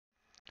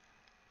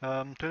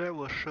Today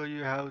we'll show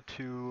you how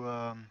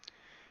to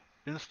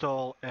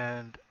install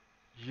and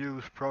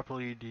use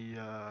properly the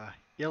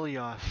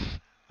Eleos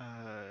uh,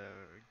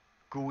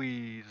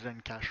 GUI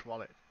ZENcash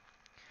wallet.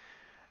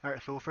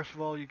 Alright, so first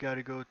of all you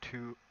gotta go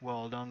to,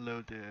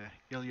 download the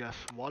Eleos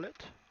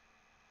wallet.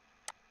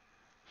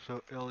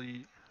 So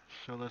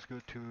let's go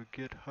to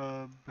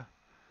github.com,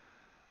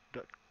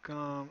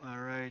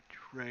 alright,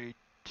 right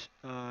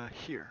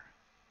here.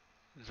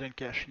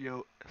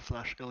 ZENcash.io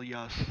slash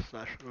Eleos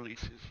slash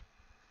releases.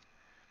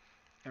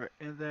 Alright,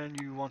 and then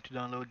you want to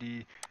download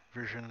the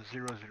version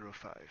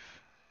 005.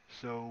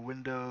 So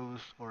Windows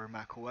or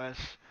Mac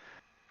OS.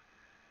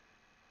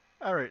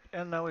 Alright,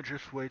 and now we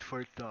just wait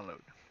for it to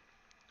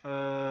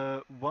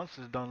download. Once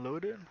it's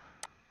downloaded,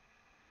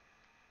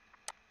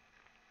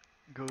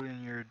 go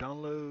in your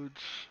downloads.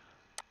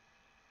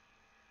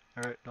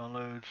 Alright,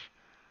 downloads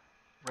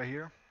right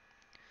here.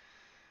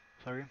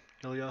 Sorry,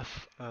 Eleos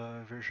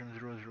version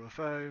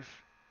 005.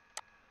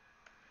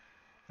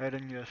 And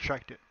then you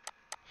extract it.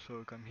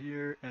 So come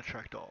here and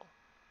extract all.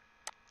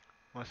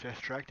 Once you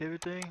extract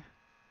everything,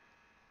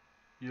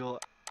 you'll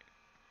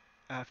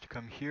have to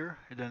come here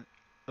and then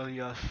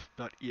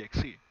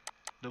eleos.exe.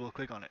 Double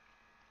click on it.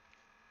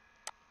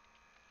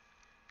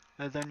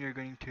 And then you're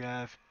going to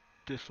have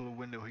this little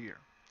window here.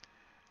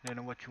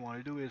 Then what you want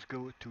to do is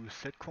go to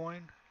set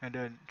coin and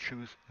then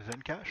choose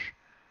ZENcash.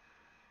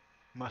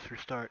 Must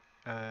restart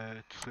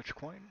to switch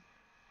coin.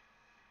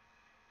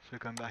 So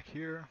come back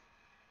here,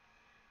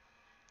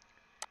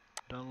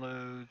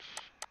 downloads,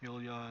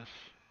 Eleos,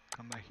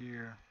 come back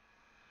here,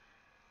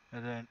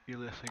 and then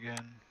Eleos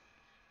again.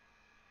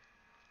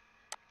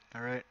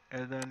 Alright,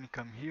 and then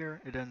come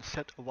here and then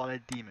set a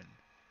wallet daemon.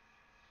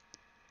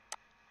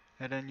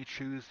 And then you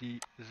choose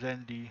the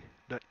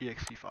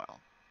zend.exe file.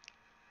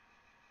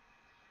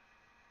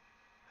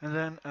 And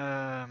then,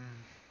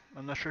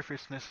 I'm not sure if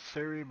it's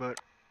necessary,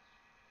 but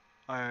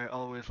I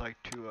always like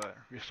to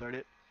restart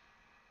it.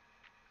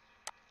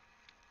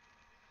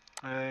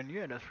 And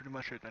yeah, that's pretty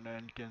much it. And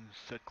then you can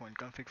set coin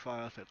config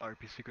files, set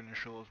RPC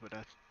credentials, but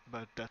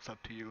that's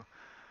up to you.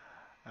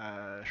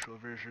 Show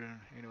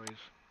version, anyways.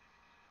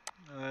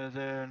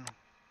 Then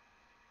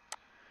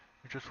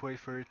you just wait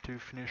for it to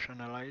finish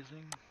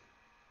analyzing.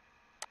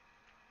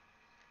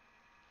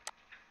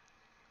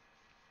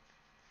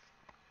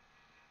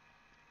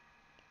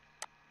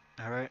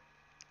 Alright,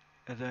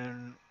 and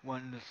then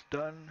when it's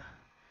done,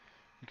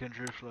 you can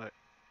just like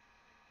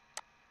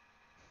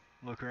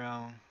look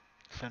around,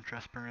 send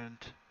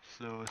transparent,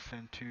 so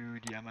send to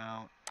the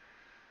amount,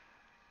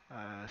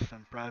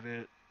 send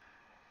private,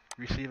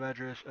 receive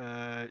address,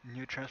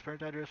 new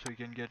transparent address, so you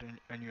can get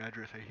a new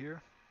address right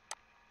here,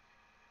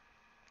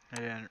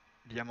 and then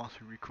the amount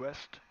you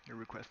request, you're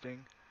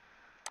requesting,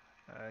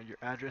 your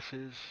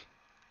addresses,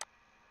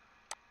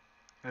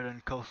 and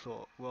then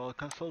console. Well,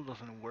 console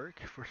doesn't work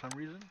for some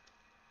reason,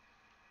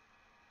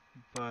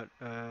 but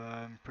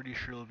I'm pretty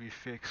sure it'll be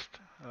fixed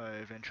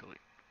eventually.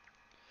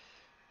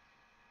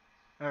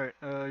 Alright,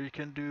 you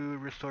can do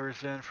restore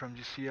Zen from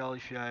GCL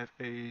if you have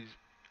a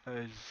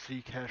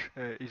ZCash,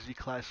 a Z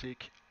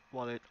Classic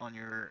wallet on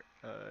your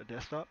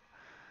desktop.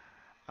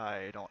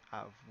 I don't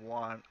have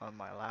one on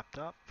my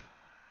laptop.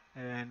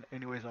 And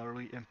anyways, I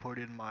already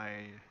imported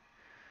my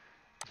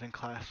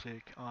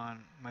ZENcash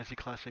on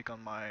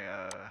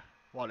my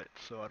wallet,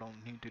 so I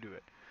don't need to do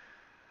it.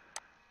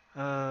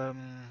 Yeah,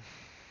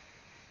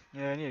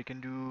 and yeah, you can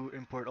do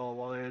import all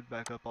wallet,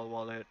 backup all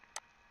wallet,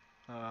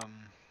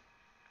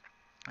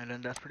 and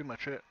then that's pretty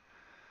much it.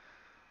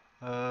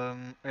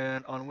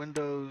 And on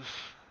Windows,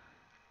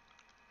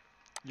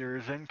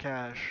 your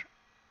ZENcash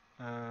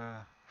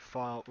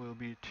file will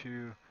be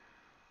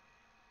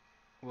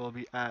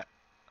at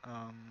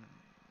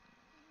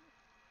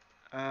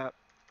app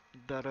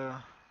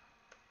data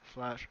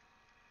slash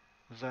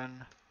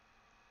zen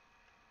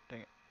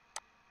dang it,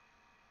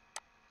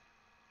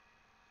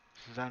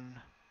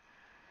 zen,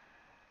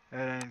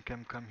 and then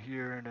can come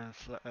here and then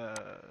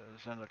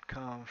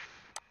zen.conf,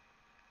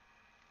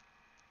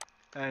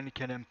 and you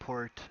can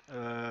import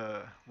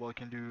well, you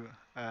can do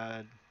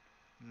add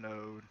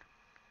node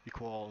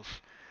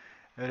equals,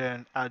 and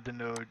then add the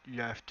node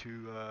you have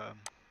to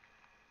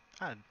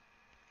add.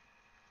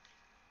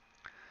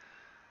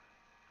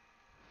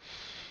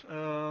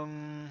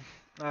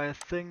 I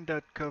think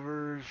that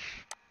covers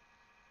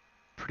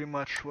pretty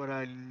much what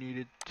I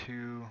needed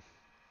to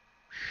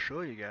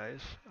show you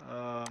guys.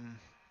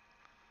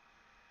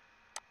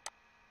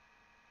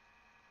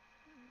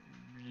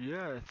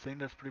 Yeah, I think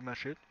that's pretty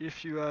much it.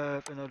 If you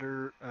have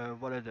another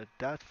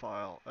wallet.dat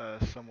file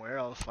somewhere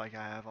else, like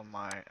I have on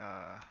my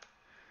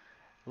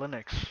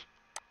Linux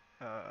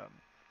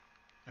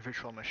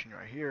virtual machine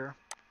right here,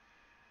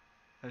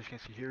 as you can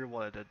see here,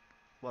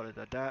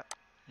 wallet.dat,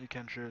 you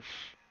can just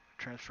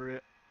transfer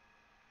it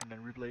and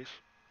then replace.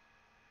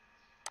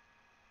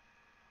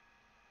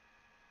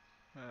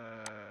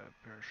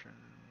 Permission.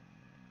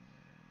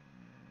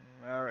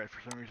 Alright,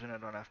 for some reason I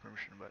don't have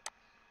permission, but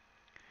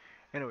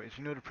anyways,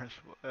 you know the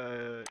principle.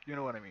 You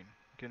know what I mean.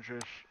 You can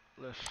just,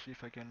 let's see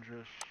if I can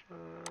just,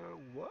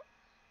 what?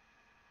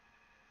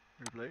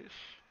 replace.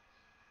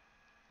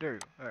 There you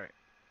go. Alright.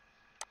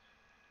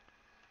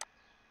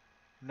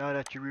 Now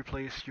that you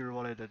replace your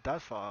wallet at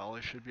that file,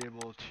 you should be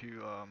able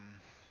to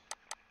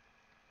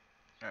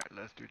alright,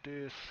 let's do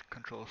this.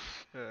 Control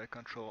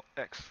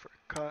X for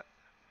cut.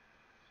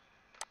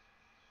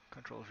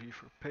 Control V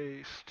for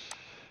paste.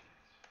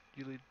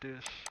 Delete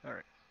this.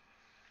 Alright.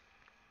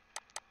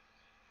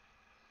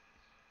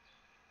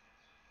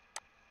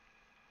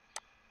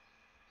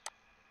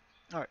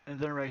 Alright, and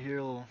then right here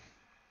it'll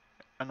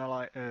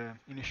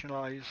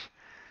initialize,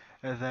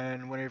 and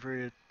then whenever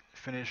it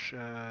finish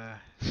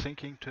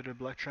syncing to the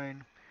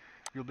blockchain,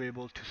 you'll be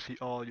able to see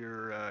all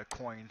your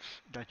coins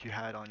that you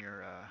had on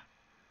your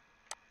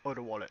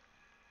other wallet.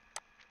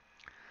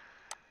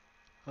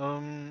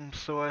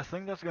 So I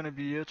think that's gonna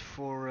be it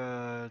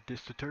for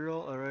this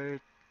tutorial.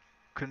 Alright,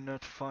 could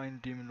not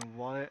find daemon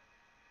wallet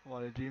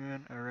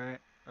daemon. Alright.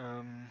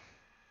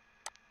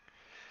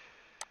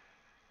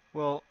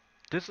 Well,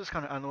 this is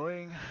kind of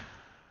annoying.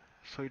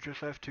 So you just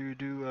have to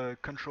do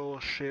Control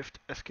Shift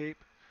Escape,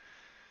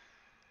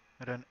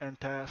 and then end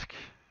task.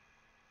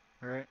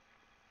 Alright.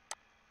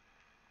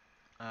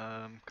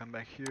 Come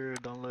back here,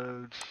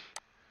 downloads.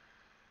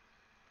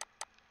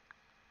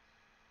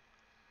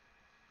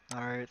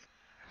 Alright,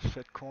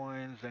 set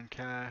coins,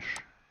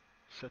 ZENcash,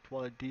 set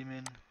wallet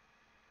daemon,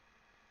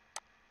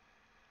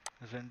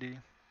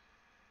 ZenD.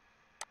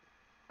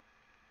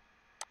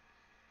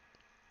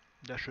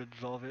 That should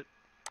solve it.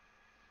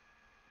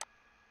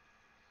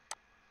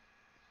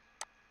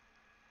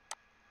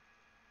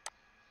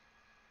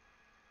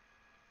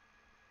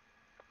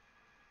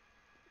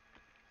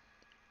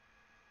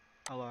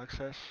 Allow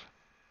access.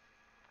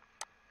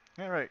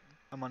 Alright,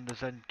 I'm on the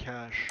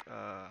ZENcash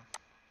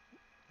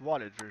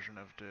wallet version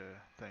of the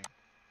thing.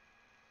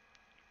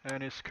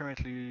 And it's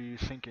currently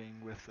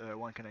syncing with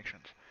one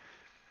connections.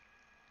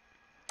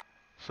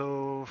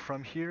 So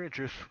from here,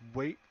 just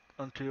wait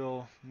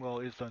until, well,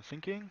 it's done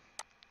syncing,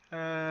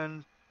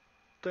 and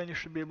then you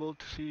should be able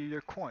to see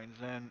your coins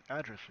and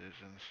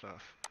addresses and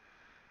stuff.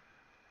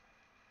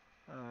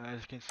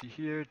 As you can see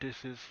here,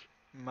 this is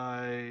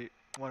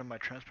one of my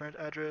transparent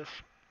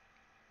address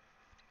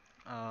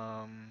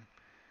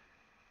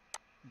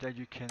that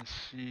you can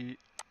see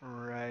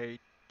right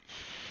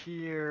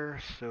here.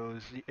 So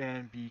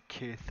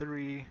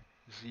ZNBK3,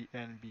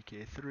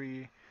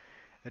 ZNBK3,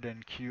 and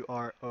then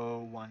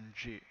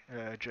QRO1J,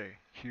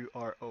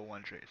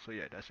 QRO1J. So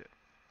yeah, that's it.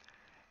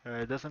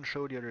 It doesn't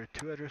show the other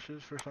two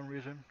addresses for some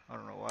reason. I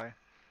don't know why.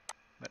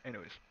 But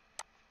anyways,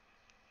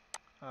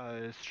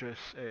 it's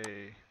just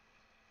a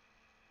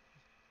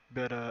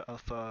beta,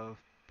 alpha,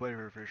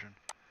 whatever version.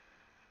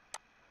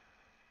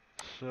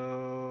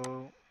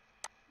 So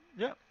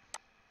yeah,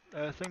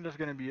 I think that's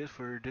gonna be it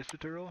for this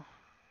tutorial.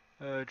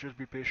 Just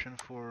be patient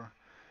for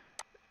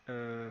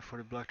the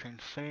blockchain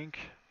to sync,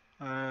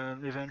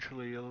 and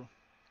eventually it'll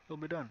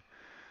be done.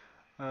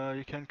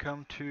 You can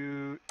come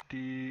to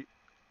the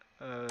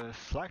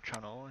Slack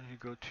channel. You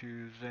go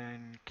to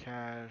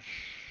ZENcash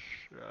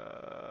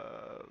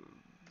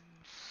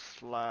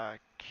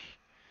Slack.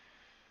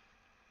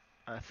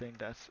 I think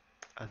that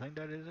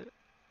is it.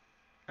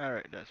 All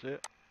right, that's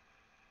it.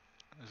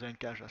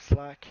 ZENcash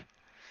Slack,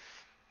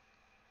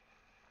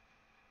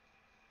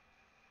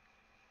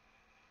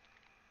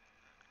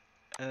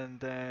 and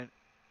then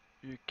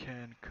you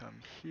can come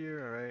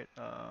here. All right.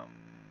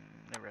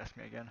 Never ask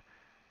me again.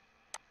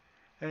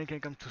 And you can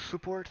come to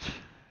support.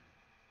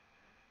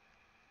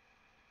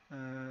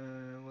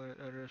 What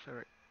address? All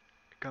right.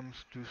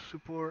 Comes to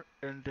support,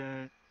 and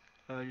then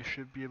you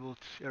should be able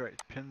to see, alright,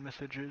 pin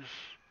messages.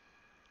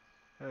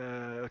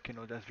 Okay,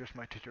 no, that's just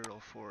my tutorial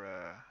for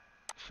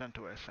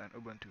CentOS and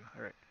Ubuntu.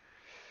 Alright.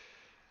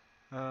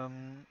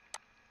 Um,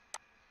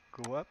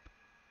 go up.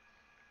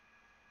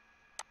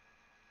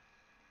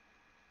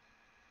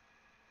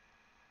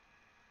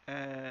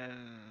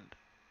 And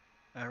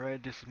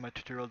alright, this is my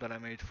tutorial that I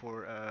made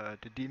for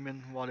the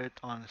daemon wallet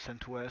on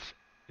CentOS.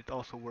 It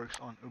also works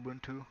on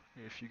Ubuntu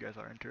if you guys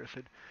are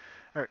interested.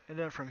 Alright, and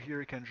then from here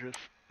you can just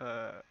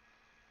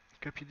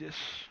copy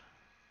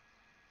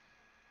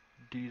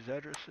these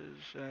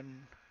addresses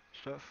and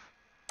stuff.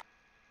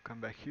 Come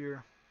back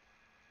here.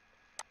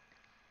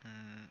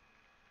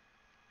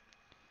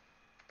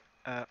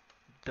 App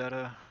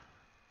data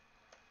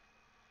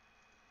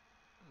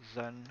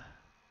zen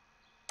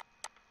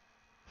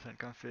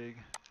config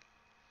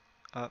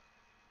up,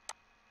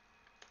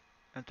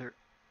 enter,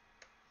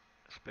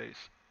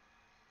 space,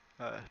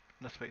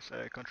 not space,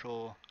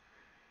 control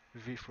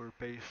V for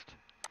paste,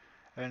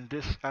 and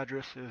this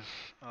address is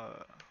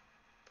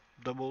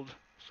doubled,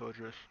 so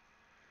just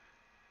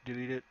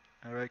delete it.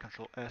 Alright,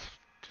 control S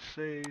to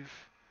save,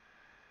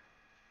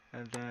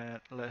 and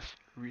then let's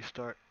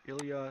restart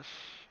Eleos.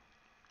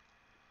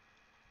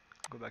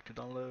 Go back to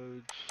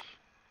downloads.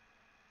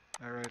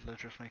 Alright,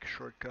 let's just make a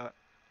shortcut.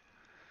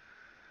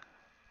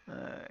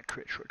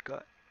 Create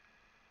shortcut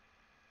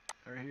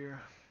right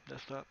here,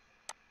 desktop.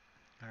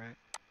 Alright.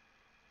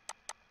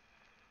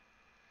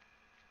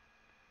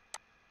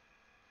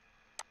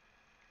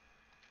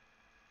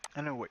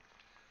 And then wait.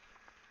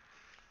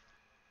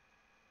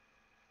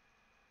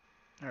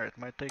 Alright,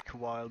 might take a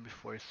while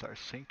before it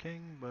starts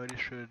syncing, but it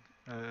should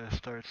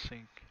start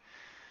sync.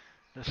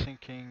 The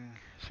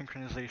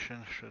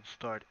synchronization should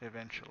start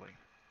eventually.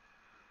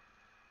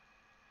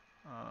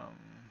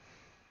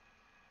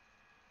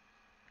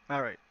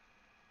 Alright,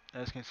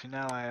 as you can see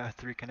now I have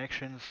 3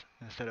 connections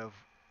instead of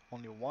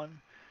only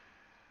 1.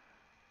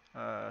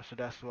 So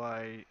that's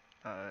why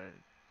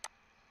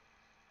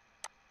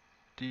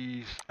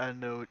these add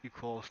node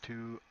equals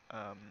to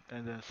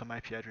and then some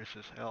IP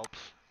addresses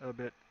helps a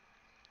bit.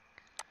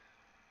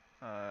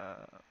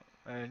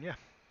 And yeah.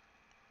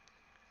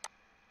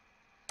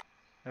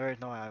 Alright,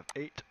 now I have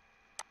 8.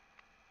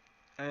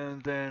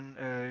 And then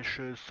it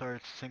should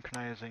start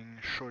synchronizing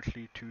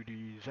shortly to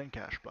the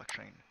ZENcash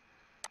blockchain.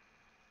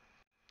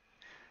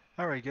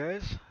 Alright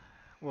guys,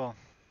 well,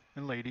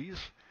 and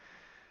ladies,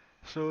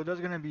 so that's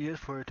gonna be it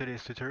for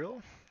today's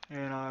tutorial,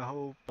 and I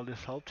hope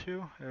this helped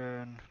you,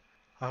 and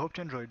I hope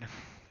you enjoyed.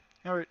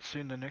 Alright, see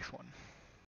you in the next one.